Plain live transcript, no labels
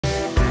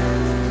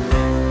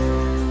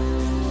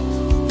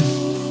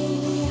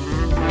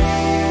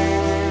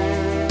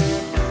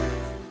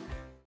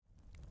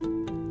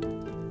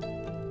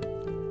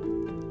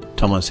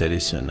Thomas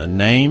Edison, a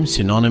name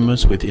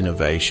synonymous with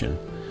innovation.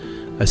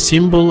 A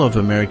symbol of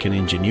American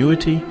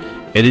ingenuity,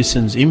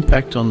 Edison's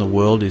impact on the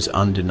world is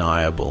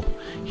undeniable.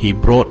 He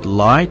brought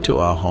light to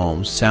our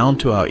homes,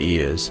 sound to our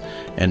ears,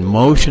 and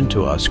motion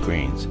to our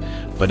screens.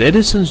 But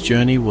Edison's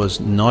journey was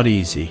not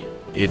easy.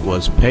 It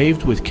was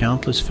paved with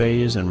countless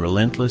failures and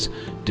relentless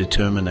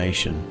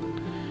determination.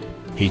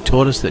 He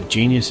taught us that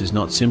genius is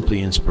not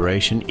simply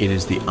inspiration, it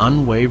is the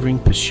unwavering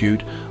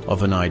pursuit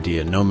of an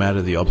idea, no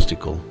matter the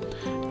obstacle.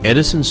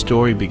 Edison's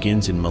story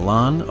begins in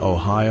Milan,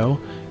 Ohio,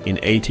 in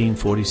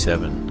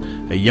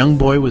 1847. A young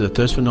boy with a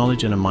thirst for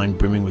knowledge and a mind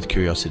brimming with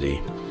curiosity.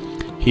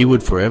 He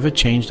would forever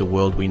change the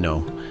world we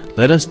know.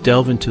 Let us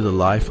delve into the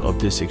life of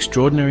this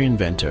extraordinary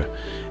inventor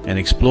and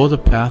explore the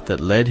path that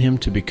led him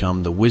to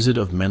become the Wizard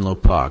of Menlo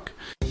Park.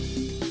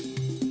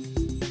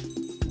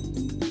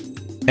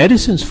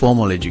 Edison's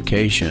formal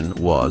education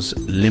was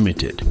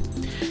limited.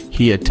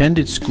 He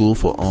attended school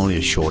for only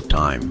a short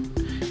time.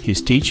 His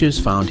teachers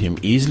found him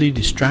easily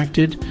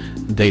distracted.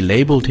 They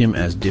labeled him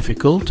as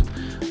difficult,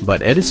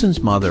 but Edison's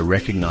mother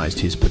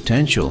recognized his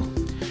potential.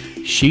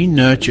 She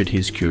nurtured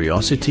his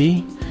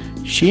curiosity.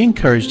 She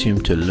encouraged him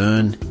to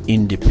learn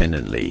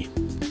independently.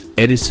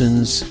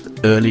 Edison's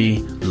early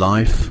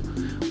life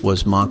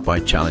was marked by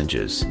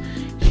challenges.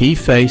 He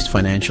faced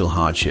financial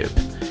hardship.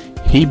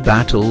 He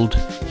battled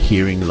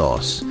hearing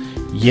loss.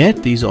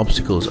 Yet these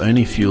obstacles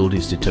only fueled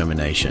his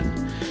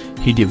determination.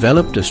 He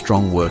developed a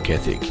strong work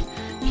ethic.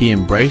 He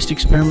embraced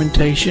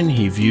experimentation.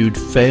 He viewed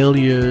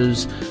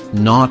failures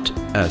not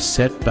as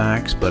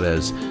setbacks but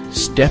as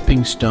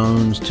stepping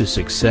stones to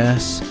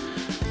success.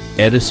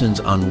 Edison's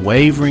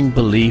unwavering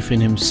belief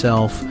in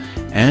himself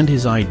and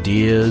his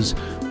ideas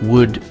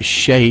would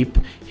shape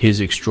his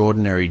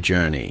extraordinary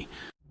journey.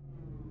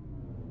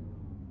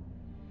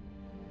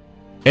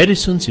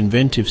 Edison's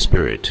inventive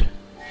spirit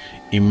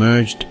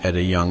emerged at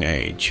a young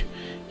age.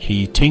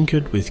 He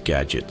tinkered with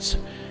gadgets.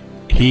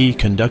 He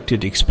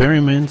conducted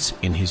experiments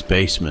in his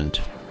basement.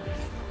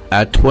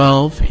 At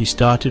 12, he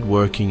started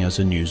working as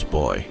a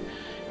newsboy.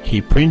 He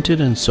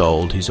printed and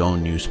sold his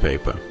own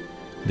newspaper.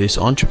 This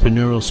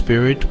entrepreneurial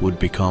spirit would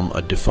become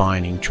a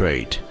defining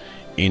trait.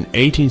 In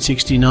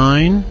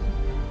 1869,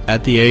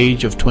 at the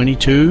age of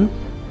 22,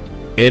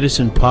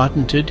 Edison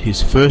patented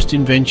his first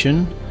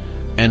invention,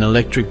 an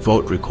electric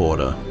vote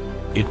recorder.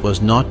 It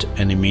was not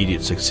an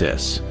immediate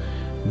success.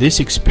 This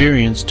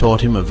experience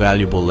taught him a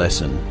valuable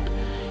lesson.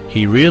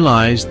 He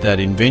realized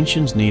that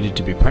inventions needed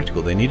to be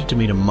practical. They needed to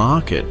meet a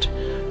market,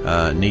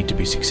 need to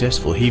be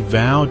successful. He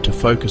vowed to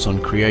focus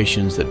on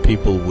creations that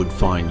people would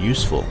find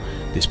useful.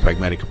 This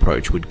pragmatic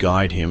approach would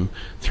guide him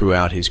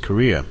throughout his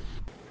career.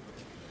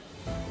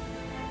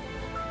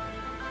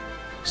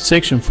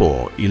 Section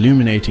 4.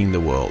 Illuminating the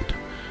world.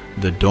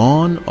 The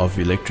dawn of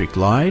electric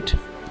light.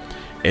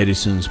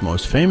 Edison's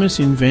most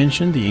famous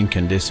invention, the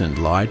incandescent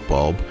light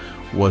bulb,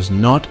 was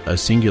not a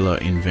singular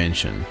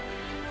invention.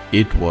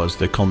 It was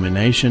the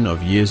culmination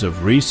of years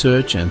of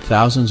research and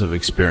thousands of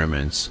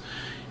experiments.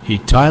 He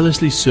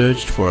tirelessly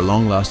searched for a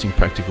long-lasting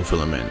practical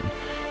filament.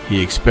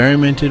 He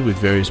experimented with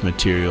various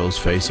materials,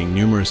 facing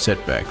numerous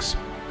setbacks.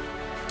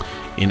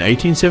 In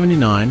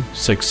 1879,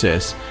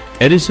 success,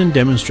 Edison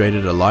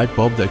demonstrated a light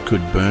bulb that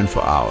could burn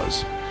for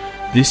hours.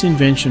 This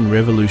invention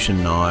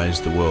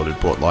revolutionized the world.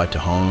 It brought light to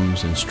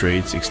homes and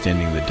streets,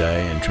 extending the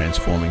day and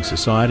transforming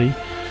society.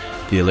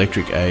 The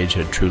electric age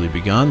had truly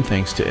begun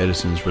thanks to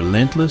Edison's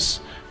relentless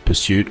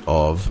pursuit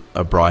of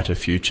a brighter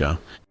future.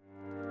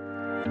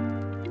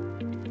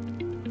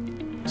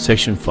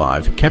 Section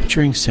 5.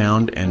 Capturing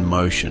sound and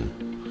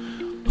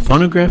motion.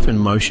 Phonograph and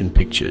motion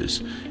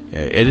pictures.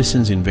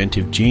 Edison's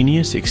inventive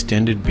genius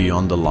extended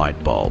beyond the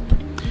light bulb.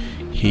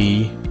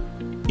 He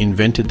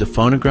invented the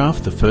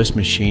phonograph, the first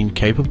machine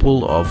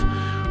capable of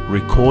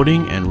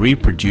recording and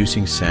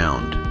reproducing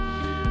sound.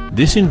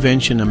 This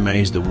invention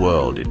amazed the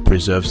world. It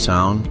preserved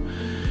sound,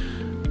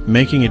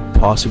 making it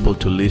possible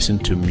to listen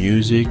to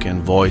music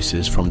and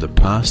voices from the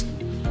past.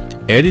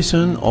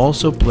 Edison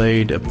also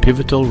played a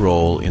pivotal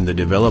role in the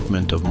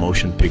development of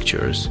motion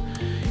pictures.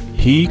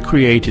 He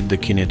created the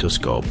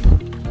kinetoscope,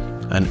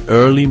 an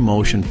early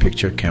motion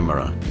picture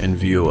camera and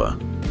viewer.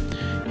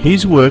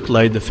 His work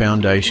laid the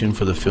foundation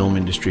for the film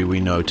industry we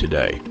know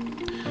today.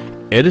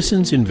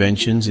 Edison's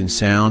inventions in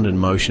sound and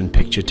motion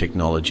picture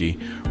technology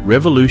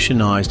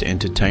revolutionized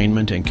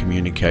entertainment and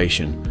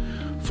communication,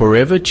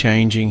 forever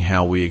changing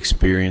how we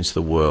experience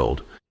the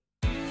world.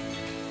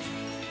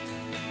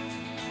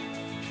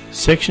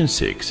 Section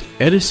 6.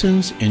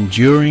 Edison's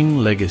enduring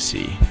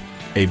legacy,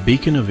 a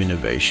beacon of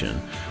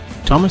innovation.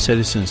 Thomas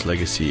Edison's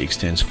legacy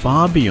extends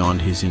far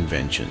beyond his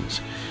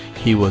inventions.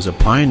 He was a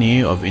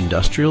pioneer of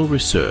industrial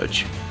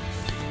research.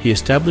 He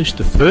established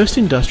the first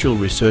industrial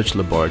research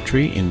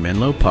laboratory in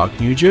Menlo Park,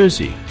 New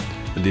Jersey.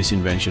 This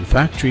invention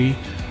factory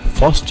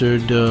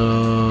fostered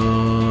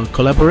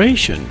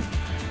collaboration.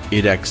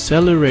 It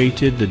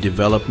accelerated the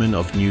development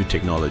of new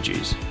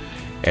technologies.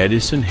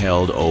 Edison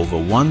held over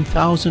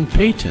 1,000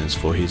 patents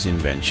for his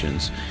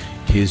inventions.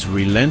 His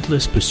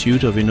relentless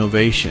pursuit of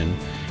innovation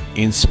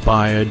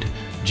inspired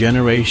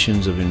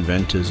generations of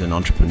inventors and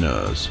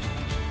entrepreneurs.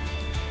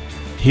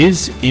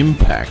 His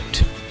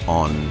impact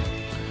on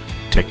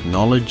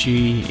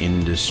technology,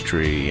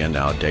 industry, and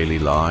our daily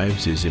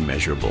lives is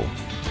immeasurable.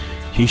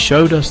 He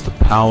showed us the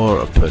power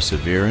of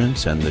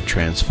perseverance and the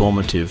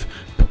transformative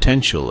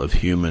potential of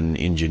human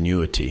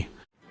ingenuity.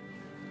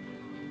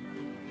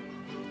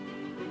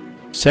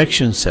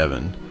 Section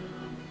 7.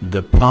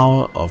 The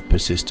power of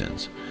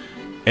persistence.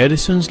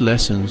 Edison's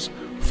lessons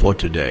for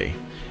today.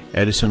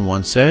 Edison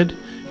once said,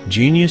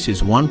 "Genius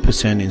is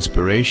 1%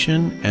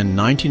 inspiration and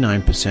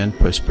 99%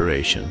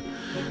 perspiration."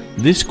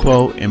 This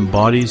quote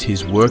embodies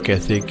his work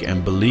ethic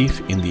and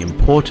belief in the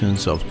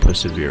importance of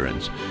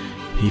perseverance.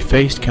 He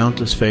faced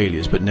countless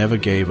failures but never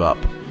gave up.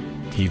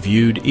 He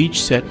viewed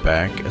each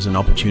setback as an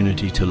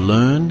opportunity to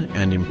learn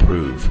and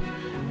improve.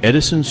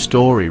 Edison's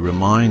story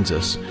reminds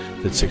us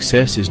that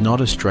success is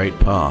not a straight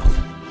path.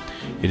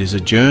 It is a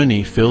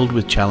journey filled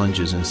with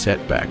challenges and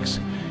setbacks.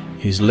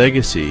 His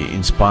legacy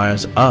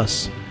inspires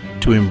us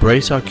to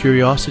embrace our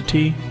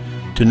curiosity,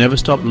 to never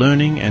stop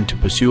learning, and to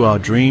pursue our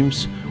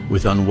dreams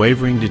with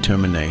unwavering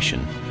determination.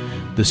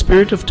 The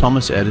spirit of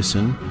Thomas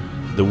Edison,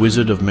 the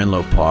Wizard of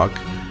Menlo Park,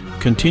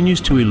 continues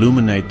to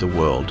illuminate the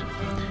world,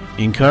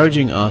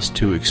 encouraging us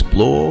to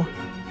explore,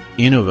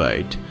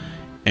 innovate,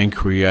 and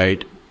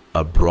create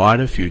a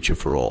brighter future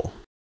for all.